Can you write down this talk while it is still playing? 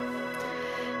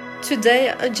Today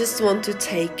I just want to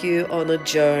take you on a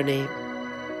journey,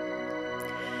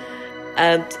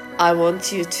 and I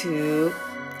want you to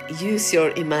use your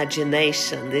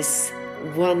imagination, this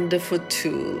wonderful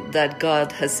tool that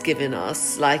God has given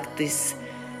us, like this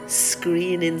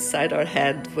screen inside our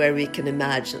head where we can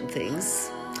imagine things.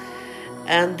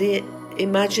 And the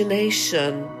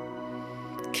imagination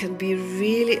can be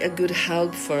really a good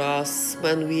help for us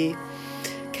when we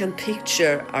can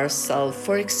picture ourselves.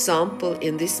 For example,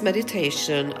 in this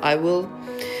meditation, I will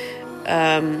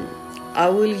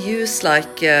use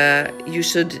you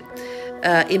should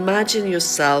imagine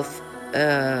yourself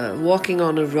walking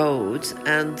on a road,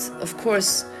 and of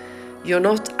course you're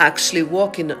not actually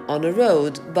walking on a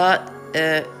road, but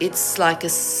it's like a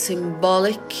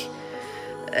symbolic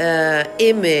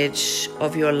image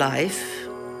of your life.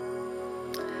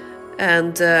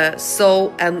 And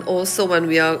also when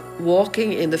we are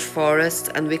walking in the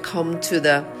forest and we come to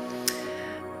the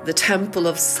temple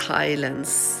of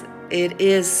silence, it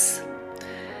is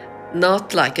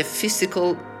not like a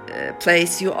physical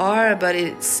place you are, but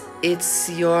it's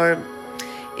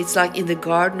like in the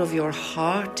garden of your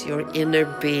heart, your inner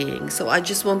being. So I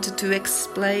just wanted to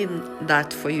explain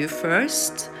that for you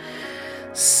first.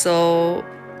 So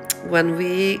when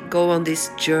we go on this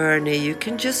journey, you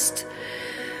can just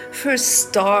first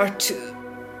start to,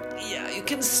 you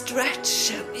can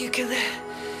stretch, and you can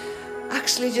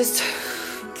actually just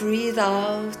breathe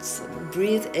out,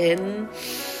 breathe in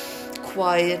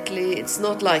quietly. It's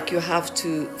not like you have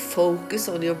to focus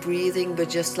on your breathing, but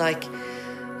just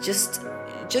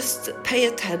pay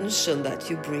attention that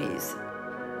you breathe.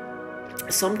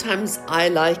 Sometimes I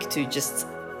like to just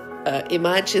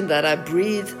imagine that I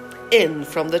breathe in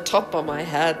from the top of my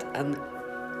head and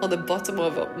on the bottom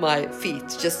of my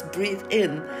feet. Just breathe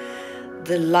in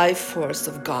the life force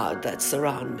of God that's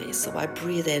around me. So I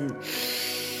breathe in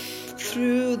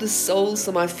through the soles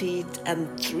of my feet and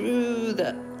through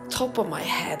the top of my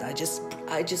head. I just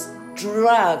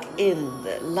drag in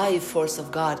the life force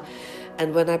of God.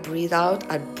 And when I breathe out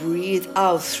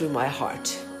through my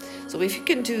heart. So if you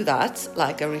can do that,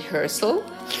 like a rehearsal,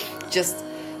 just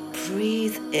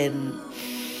breathe in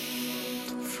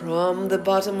from the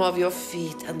bottom of your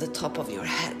feet and the top of your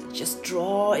head. Just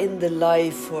draw in the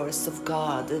life force of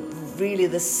God, really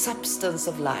the substance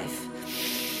of life.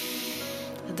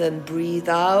 And then breathe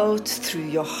out through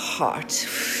your heart.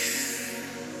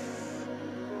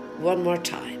 One more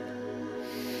time.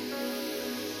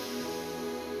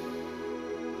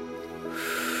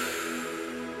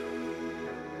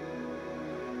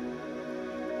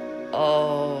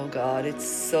 Oh God, it's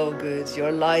so good.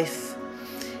 Your life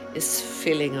is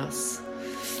filling us.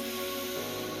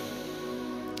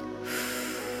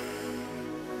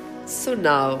 So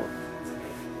now,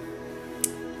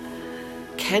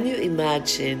 can you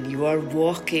imagine you are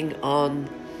walking on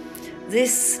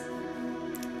this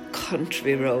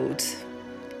country road?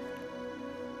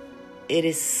 It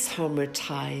is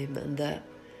summertime and the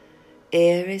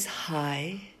air is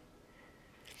high.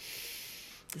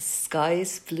 The sky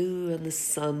is blue and the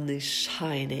sun is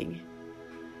shining.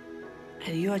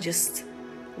 And you are just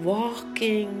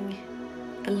walking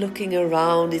and looking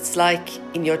around. It's like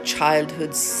in your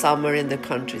childhood summer in the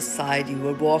countryside. You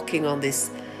were walking on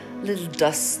this little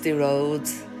dusty road.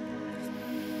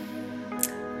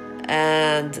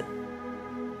 And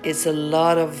it's a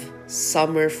lot of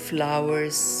summer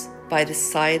flowers by the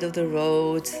side of the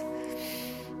road.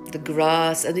 The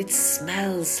grass, and it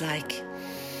smells like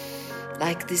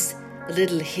this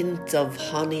little hint of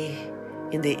honey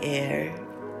in the air.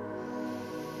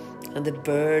 And the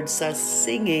birds are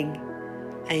singing,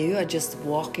 and you are just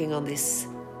walking on this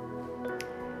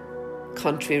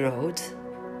country road.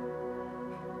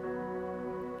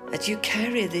 And you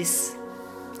carry this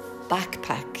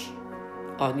backpack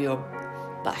on your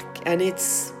back, and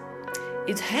it's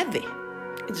heavy.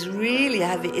 It's really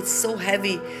heavy. It's so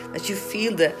heavy that you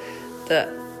feel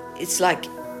it's like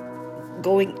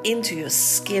going into your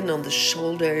skin on the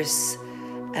shoulders,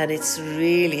 and it's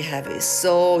really heavy.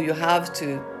 So you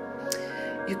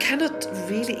cannot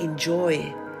really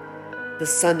enjoy the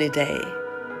sunny day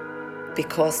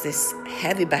because this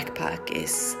heavy backpack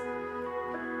is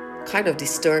kind of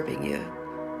disturbing you.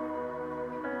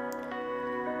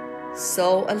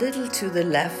 So a little to the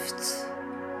left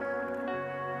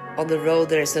on the road,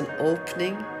 there is an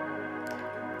opening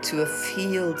to a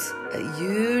field, a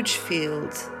huge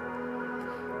field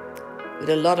with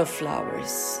a lot of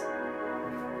flowers.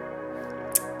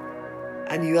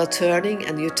 And you are turning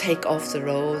and you take off the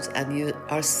road and you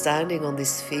are standing on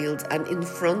this field, and in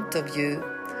front of you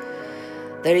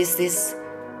there is this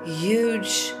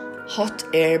huge hot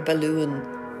air balloon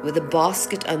with a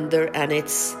basket under, and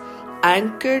it's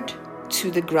anchored to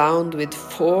the ground with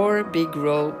 4 big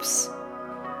ropes.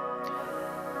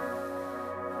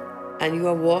 And you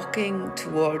are walking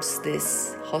towards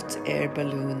this hot air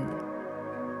balloon.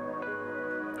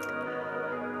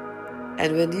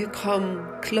 And when you come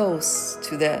close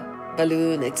to the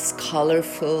balloon, it's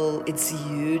colorful, it's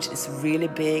huge, it's really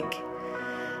big.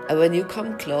 And when you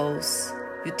come close,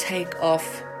 you take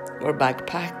off your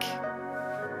backpack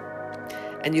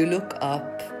and you look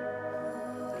up.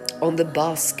 On the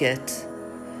basket,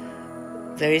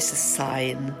 there is a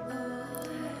sign,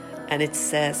 and it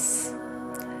says,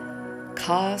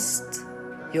 "Cast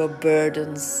your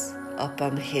burdens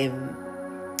upon him,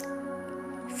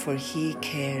 for he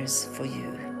cares for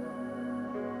you."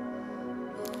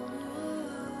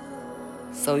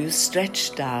 So you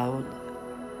stretch down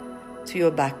to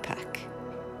your backpack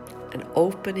and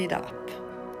open it up.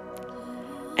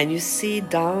 And you see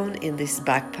down in this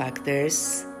backpack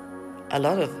there's a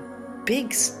lot of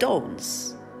big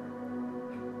stones.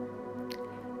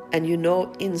 And you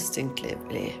know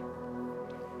instinctively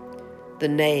the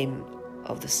name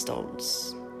of the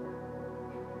stones.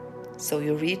 So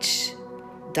you reach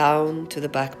down to the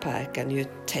backpack and you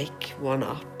take one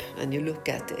up and you look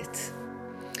at it.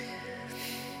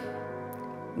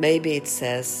 Maybe it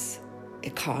says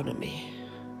economy.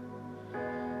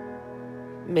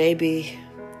 Maybe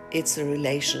it's a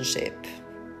relationship.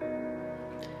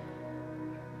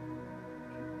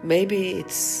 Maybe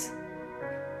it's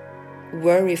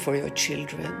worry for your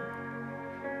children.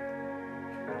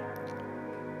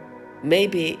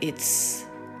 Maybe it's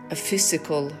a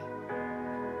physical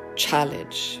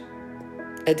challenge,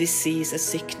 a disease, a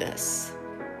sickness.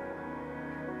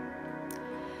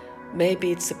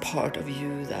 Maybe it's a part of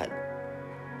you that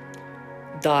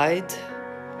died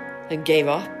and gave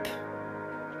up.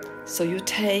 So you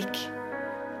take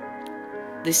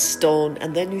this stone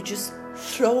and then you just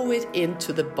throw it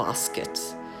into the basket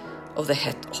of the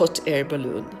hot air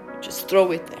balloon. Just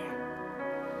throw it there.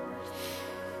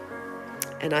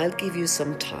 And I'll give you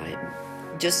some time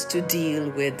just to deal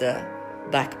with the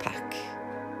backpack.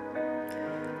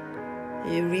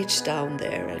 You reach down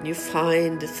there and you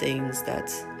find the things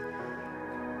that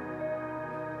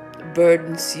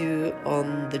burdens you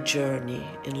on the journey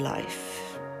in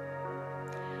life.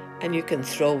 And you can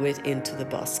throw it into the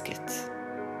basket.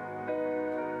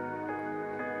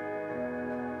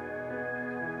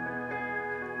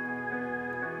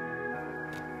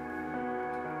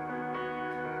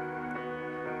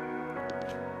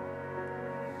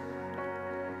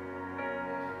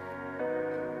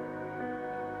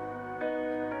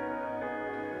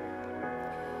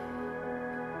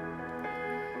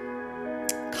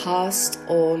 Cast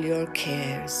all your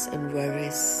cares and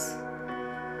worries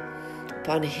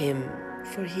upon him,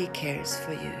 for he cares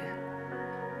for you.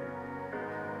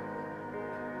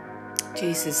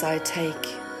 Jesus, I take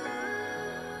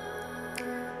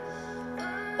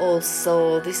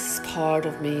also this part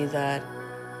of me that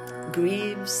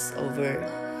grieves over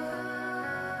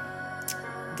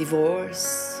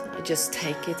divorce. I just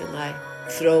take it and I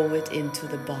throw it into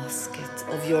the basket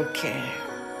of your care.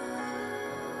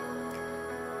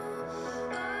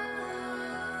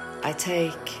 I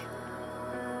take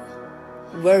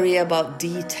worry about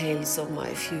details of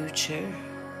my future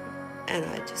and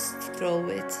I just throw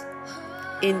it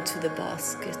into the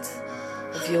basket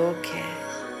of your care.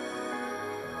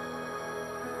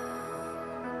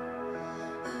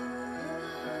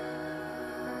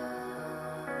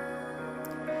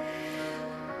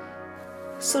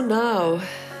 So now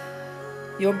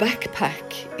your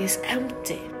backpack is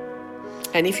empty.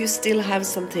 And if you still have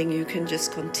something, you can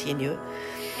just continue.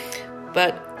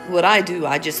 But what I do,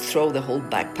 I just throw the whole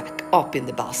backpack up in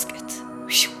the basket.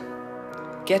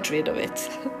 Get rid of it.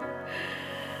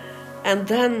 And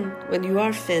then when you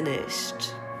are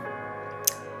finished,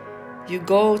 you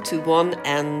go to one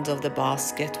end of the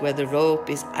basket where the rope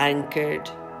is anchored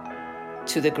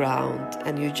to the ground,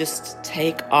 and you just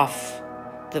take off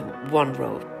the one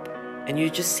rope and you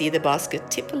just see the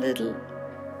basket tip a little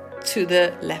to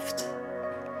the left.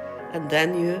 And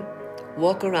then you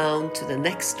walk around to the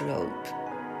next rope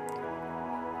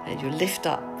and you lift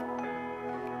up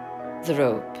the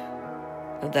rope,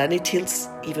 and then it tilts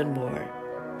even more.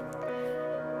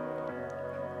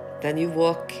 Then you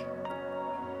walk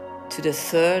to the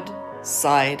third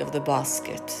side of the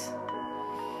basket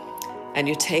and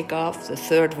you take off the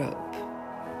third rope.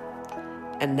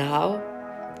 And now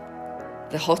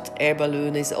the hot air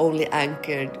balloon is only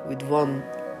anchored with one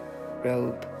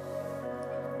rope.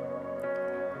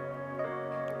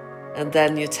 And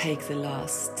then you take the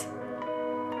last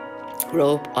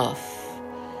rope off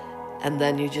And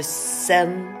then you just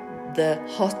send the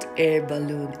hot air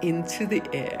balloon into the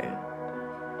air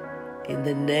in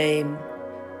the name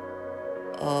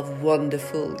of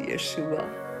wonderful Yeshua.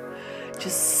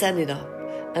 Just send it up.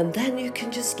 And then you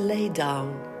can just lay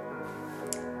down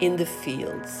in the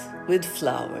fields with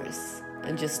flowers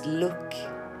and just look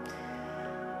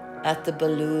at the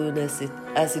balloon as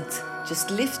it just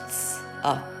lifts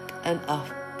up and up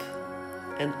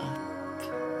and up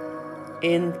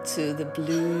into the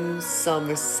blue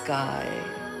summer sky.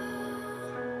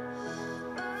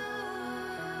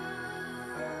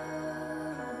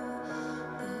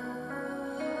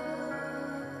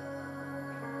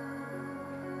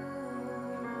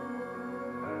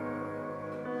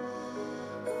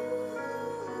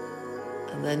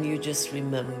 And then you just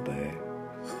remember,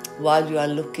 while you are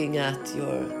looking at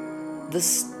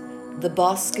the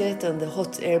basket and the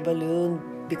hot air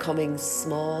balloon becoming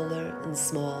smaller and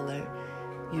smaller,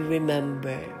 you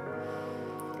remember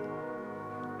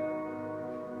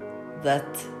that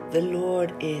the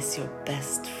Lord is your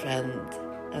best friend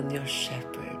and your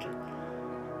shepherd.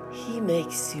 He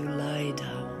makes you lie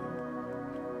down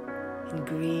in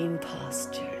green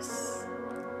pastures.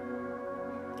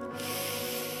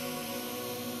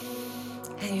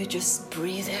 And you just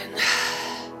breathe in.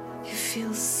 You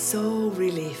feel so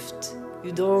relieved.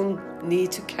 You don't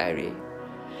need to carry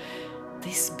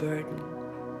this burden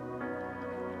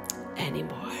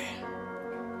anymore.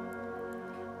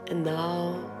 And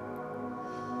now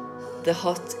the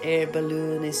hot air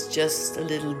balloon is just a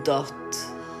little dot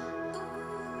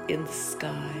in the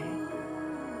sky.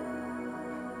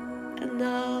 And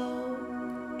now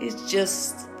it's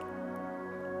just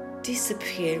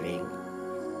disappearing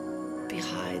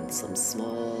behind some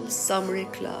small summery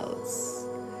clouds,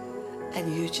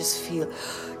 and you just feel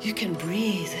you can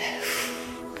breathe.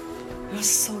 You're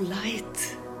so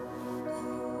light.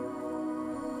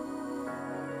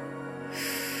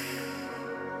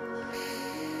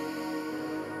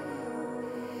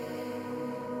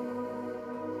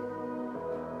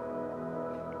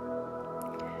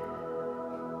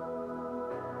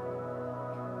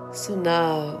 So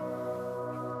now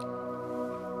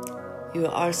you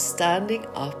are standing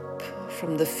up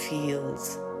from the field,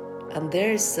 and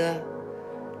there's a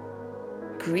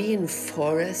green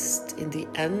forest in the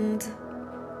end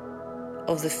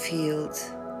of the field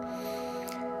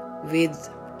with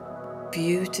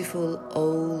beautiful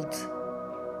old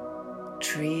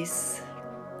trees,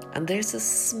 and there's a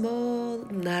small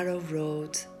narrow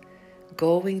road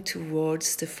going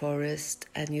towards the forest,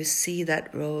 and you see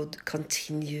that road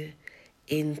continue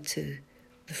into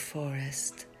the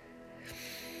forest.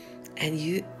 And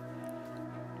you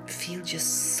feel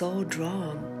just so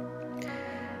drawn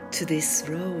to this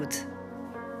road.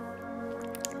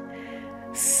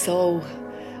 So,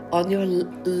 on your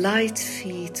light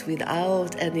feet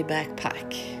without any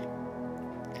backpack,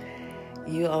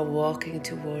 you are walking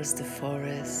towards the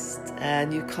forest,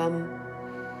 and you come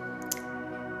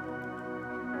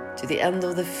to the end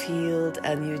of the field,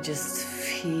 and you just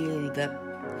feel the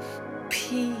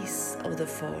peace of the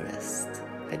forest.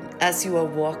 And as you are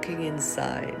walking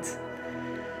inside,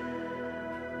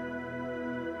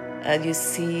 and you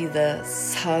see the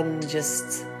sun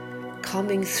just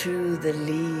coming through the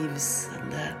leaves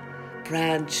and the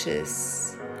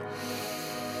branches,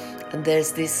 and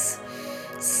there's this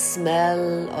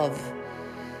smell of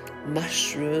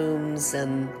mushrooms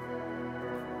and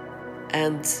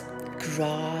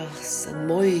grass and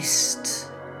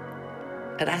moist.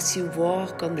 And as you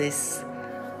walk on this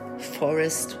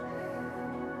forest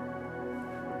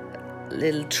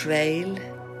little trail,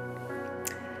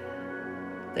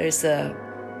 there's a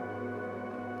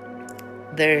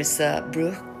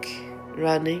brook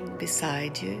running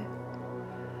beside you,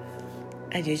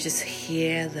 and you just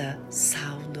hear the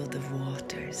sound of the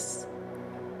waters.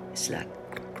 It's like,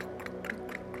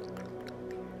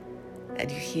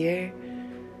 and you hear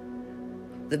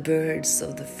the birds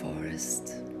of the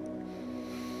forest,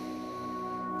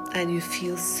 and you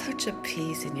feel such a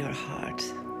peace in your heart.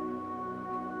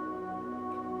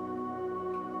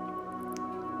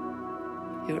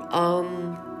 You're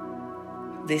on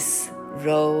this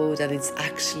road, and it's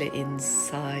actually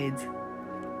inside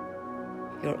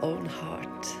your own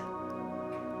heart.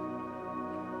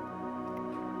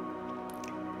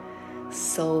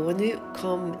 So when you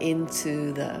come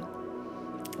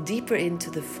deeper into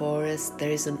the forest,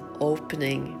 there is an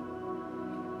opening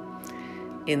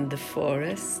in the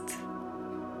forest,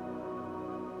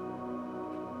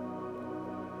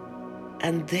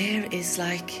 and there is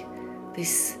like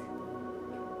this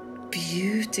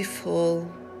beautiful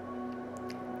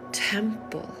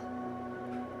temple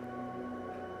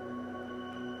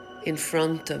in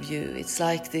front of you. It's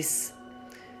like this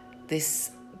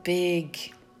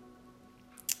big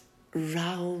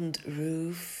round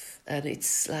roof, and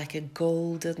it's like a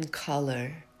golden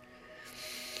color.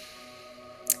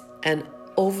 And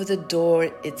over the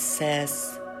door it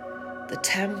says, the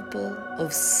Temple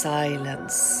of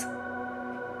Silence.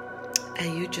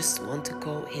 And you just want to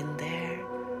go in there.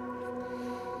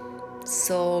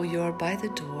 So you're by the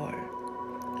door,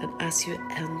 and as you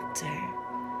enter,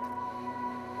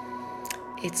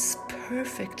 it's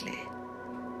perfectly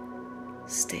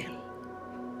still.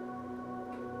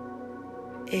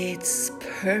 It's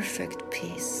perfect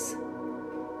peace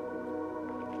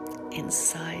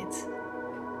inside.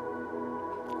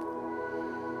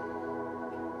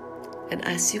 And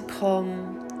as you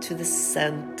come to the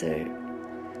center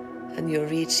and you're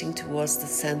reaching towards the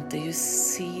center, you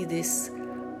see this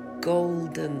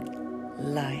golden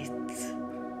light.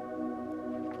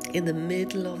 In the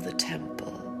middle of the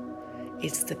temple,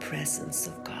 it's the presence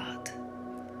of God.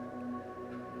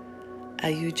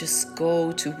 And you just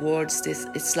go towards this,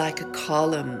 it's like a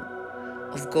column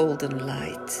of golden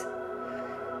light.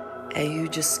 And you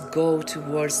just go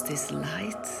towards this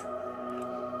light.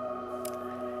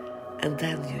 And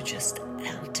then you just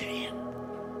enter in.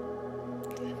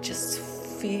 Just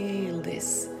feel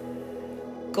this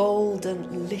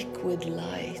golden liquid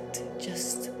light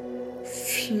just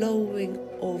flowing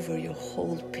over your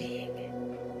whole being.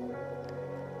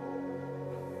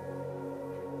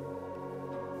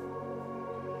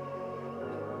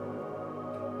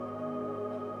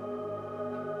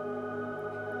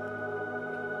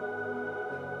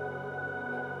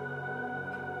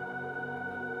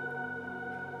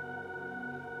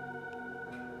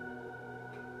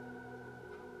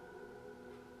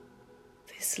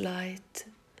 This light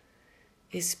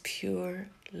is pure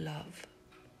love,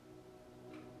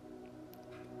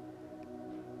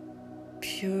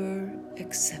 pure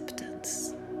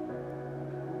acceptance.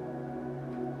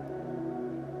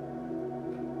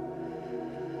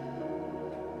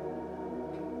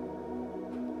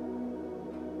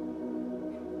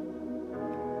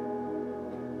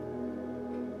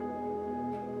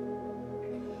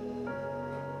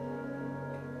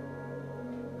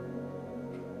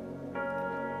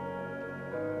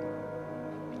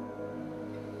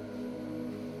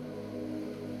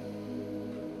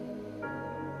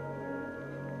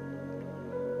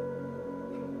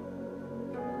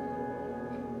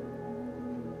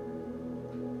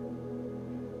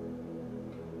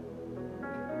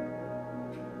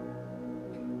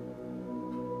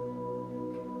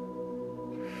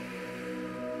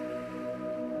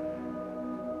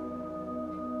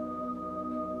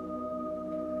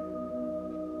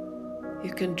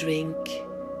 You can drink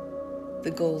the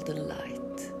golden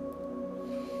light.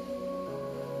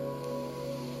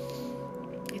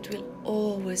 It will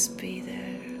always be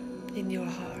there in your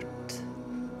heart.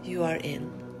 You are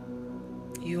in.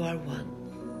 You are one.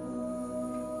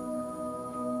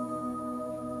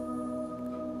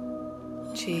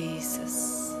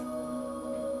 Jesus.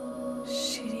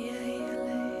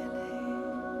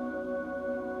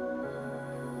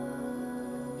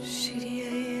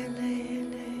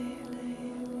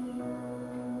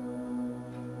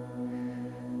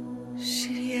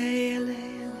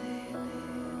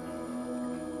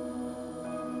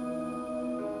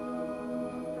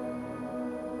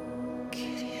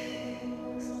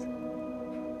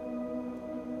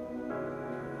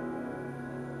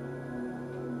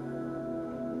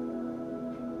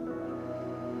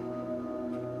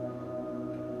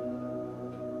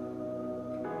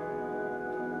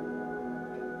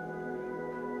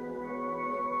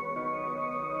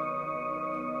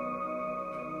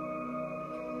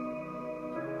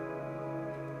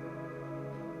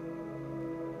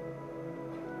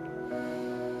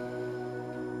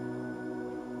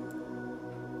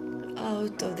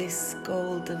 Out of this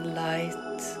golden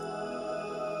light,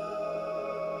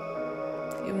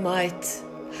 you might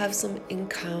have some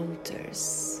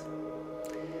encounters.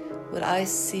 What I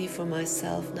see for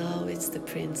myself now, it's the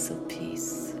Prince of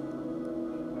Peace.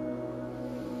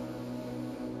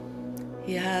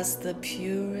 He has the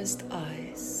purest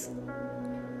eyes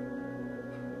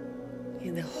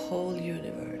in the whole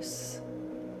universe.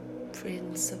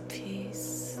 Prince of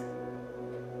Peace.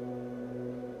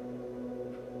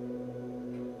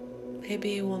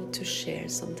 Maybe you want to share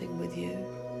something with you.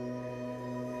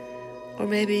 Or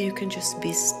maybe you can just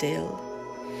be still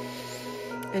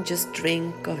and just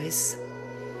drink of His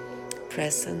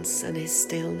presence and His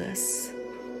stillness.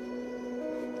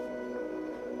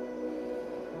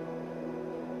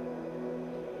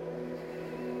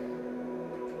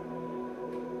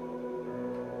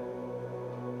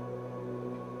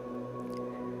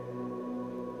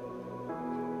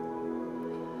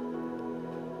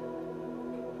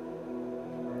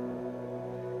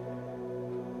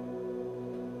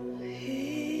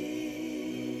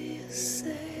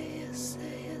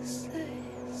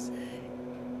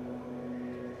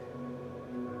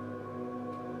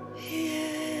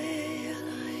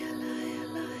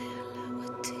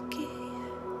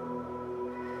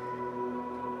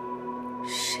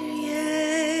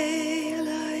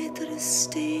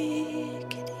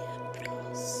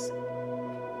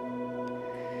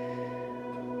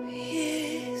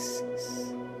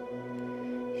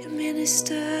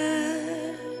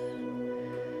 minister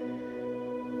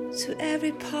to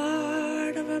every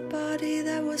part of our body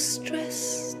that was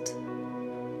stressed.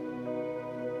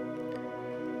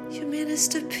 You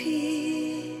minister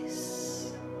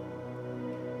peace,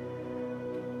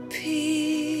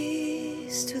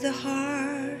 peace to the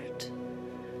heart,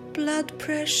 blood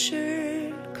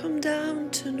pressure come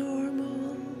down to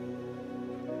normal,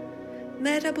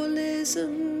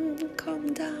 metabolism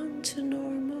come down to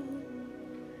normal.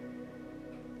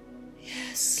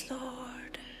 Yes,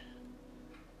 Lord,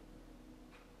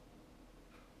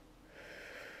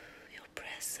 your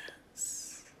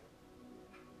presence.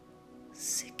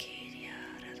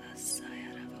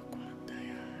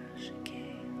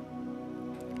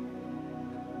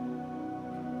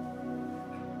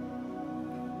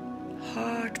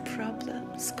 Heart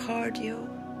problems, cardio,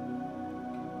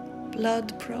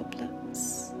 blood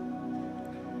problems,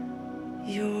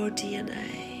 your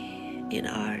DNA in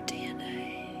our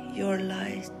DNA, your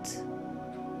light.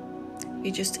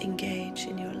 You just engage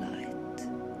in your light.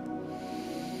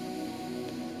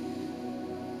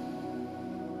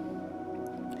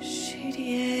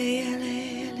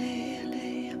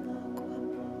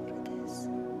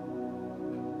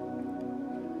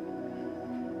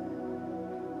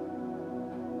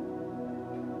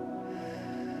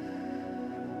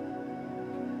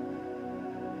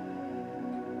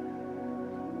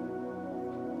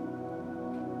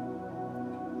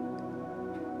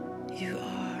 You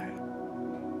are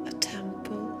a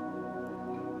temple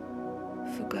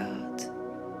for God.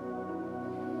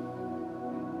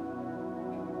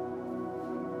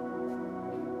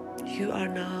 You are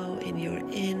now in your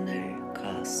inner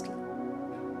castle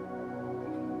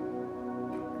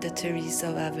that Teresa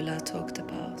of Avila talked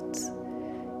about.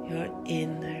 Your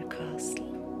inner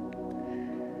castle,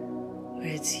 where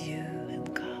it's you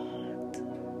and God,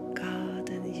 God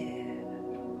and you.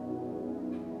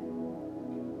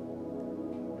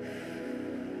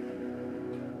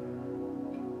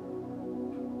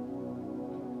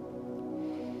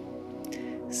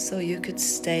 So you could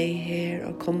stay here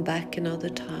or come back another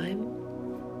time.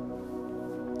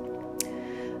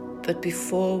 But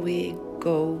before we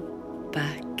go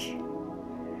back,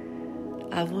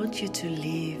 I want you to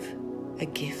leave a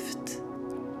gift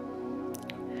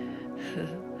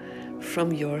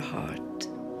from your heart.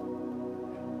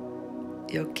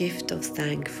 Your gift of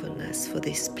thankfulness for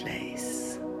this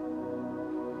place.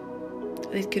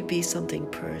 It could be something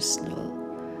personal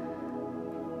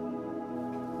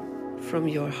from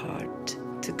your heart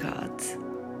to God.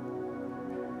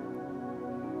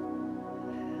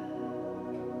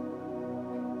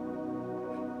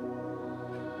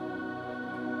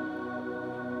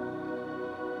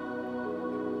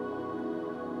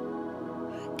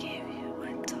 I give you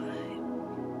my time.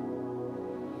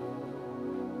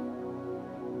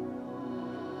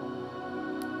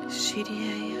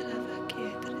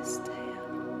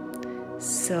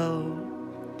 So,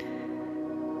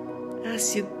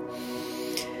 as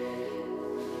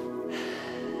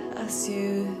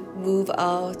you move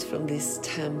out from this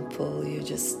temple, you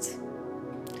just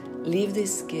leave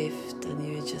this gift and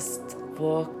you just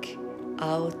walk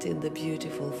out in the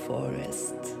beautiful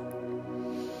forest,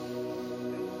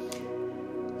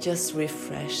 just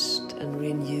refreshed and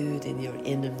renewed in your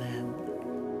inner man.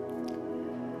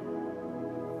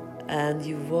 And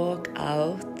you walk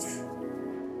out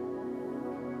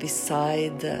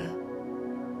beside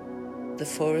the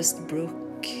forest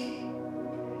brook,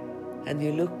 and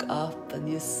you look up and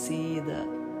you see the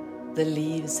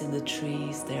leaves in the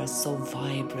trees. They are so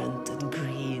vibrant and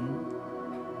green.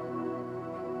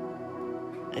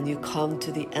 And you come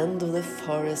to the end of the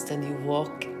forest and you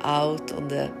walk out on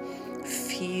the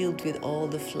field with all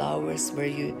the flowers where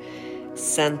you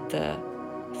sent the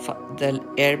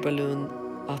air balloon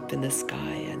up in the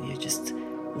sky, and you just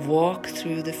walk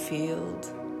through the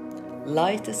field,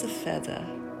 light as a feather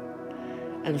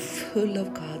and full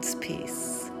of God's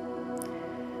peace.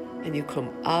 And you come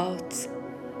out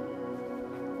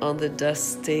on the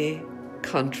dusty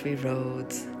country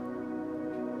road,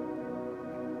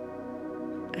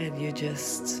 and you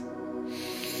just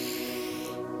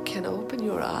can open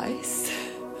your eyes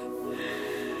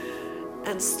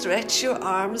and stretch your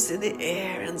arms in the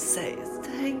air and say,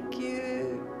 "Thank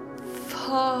you,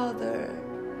 Father,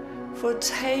 for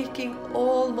taking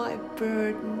all my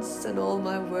burdens and all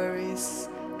my worries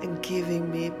and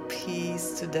giving me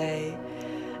peace today.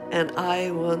 And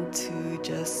I want to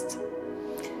just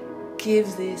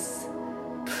give this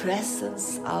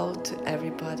presence out to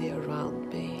everybody around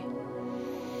me.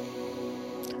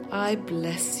 I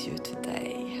bless you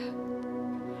today.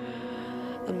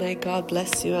 And may God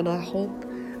bless you, and I hope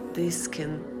this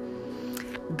can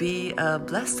be a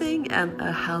blessing and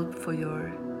a help for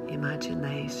your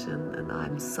imagination. And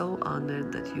I'm so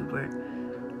honored that you were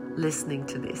listening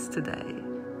to this today.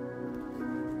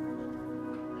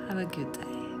 Have a good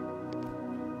day.